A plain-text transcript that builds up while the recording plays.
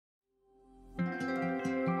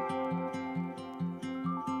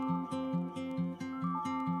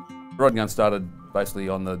Rod & Gunn started basically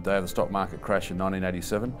on the day of the stock market crash in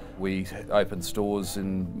 1987. We opened stores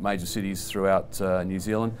in major cities throughout New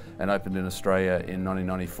Zealand and opened in Australia in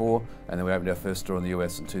 1994, and then we opened our first store in the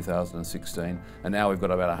US in 2016. And now we've got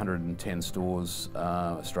about 110 stores,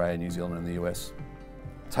 Australia, New Zealand and the US.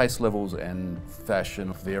 Taste levels and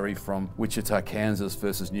fashion vary from Wichita, Kansas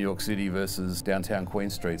versus New York City versus downtown Queen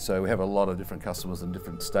Street. So we have a lot of different customers in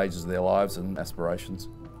different stages of their lives and aspirations.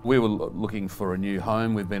 We were looking for a new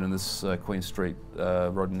home. We've been in this Queen Street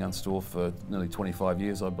Rod & Gunn store for nearly 25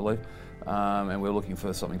 years, I believe, and we're looking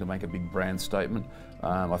for something to make a big brand statement.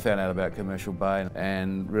 I found out about Commercial Bay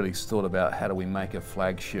and really thought about how do we make a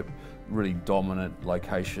flagship, really dominant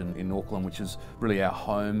location in Auckland, which is really our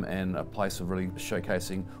home and a place of really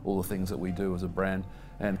showcasing all the things that we do as a brand.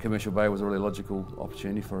 And Commercial Bay was a really logical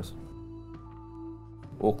opportunity for us.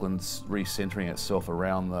 Auckland's recentering itself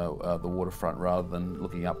around the waterfront rather than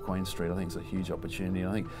looking up Queen Street. I think it's a huge opportunity.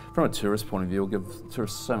 I think from a tourist point of view, it'll give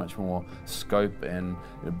tourists so much more scope and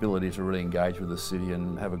ability to really engage with the city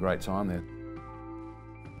and have a great time there.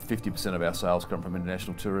 50% of our sales come from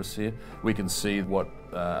international tourists here. We can see what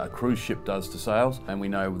a cruise ship does to sales, and we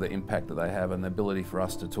know the impact that they have, and the ability for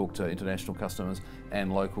us to talk to international customers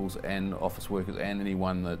and locals and office workers and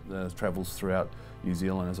anyone that travels throughout New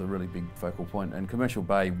Zealand is a really big focal point. And Commercial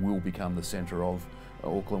Bay will become the centre of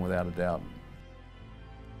Auckland without a doubt.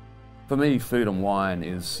 For me, food and wine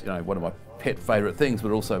is one of my pet favourite things, but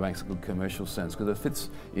it also makes a good commercial sense because it fits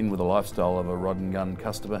in with the lifestyle of a Rod & Gunn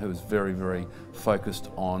customer who is very, very focused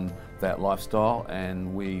on that lifestyle,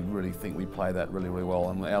 and we really think we play that really, really well.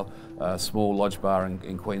 And our small lodge bar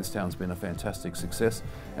in Queenstown has been a fantastic success,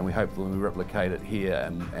 and we hope that when we replicate it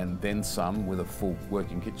here and then some with a full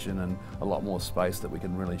working kitchen and a lot more space, that we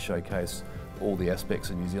can really showcase all the aspects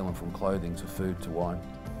of New Zealand, from clothing to food to wine.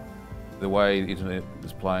 The way the internet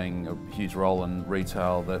is playing a huge role in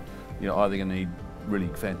retail, that either going to need really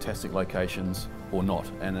fantastic locations or not,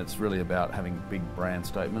 and it's really about having big brand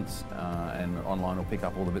statements, and online will pick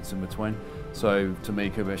up all the bits in between. So to me,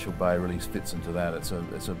 Commercial Bay really fits into that. It's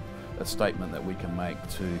a statement that we can make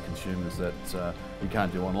to consumers that we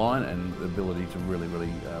can't do online, and the ability to really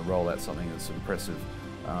roll out something that's impressive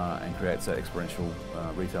and creates that experiential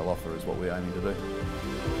retail offer is what we're aiming to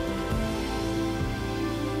do.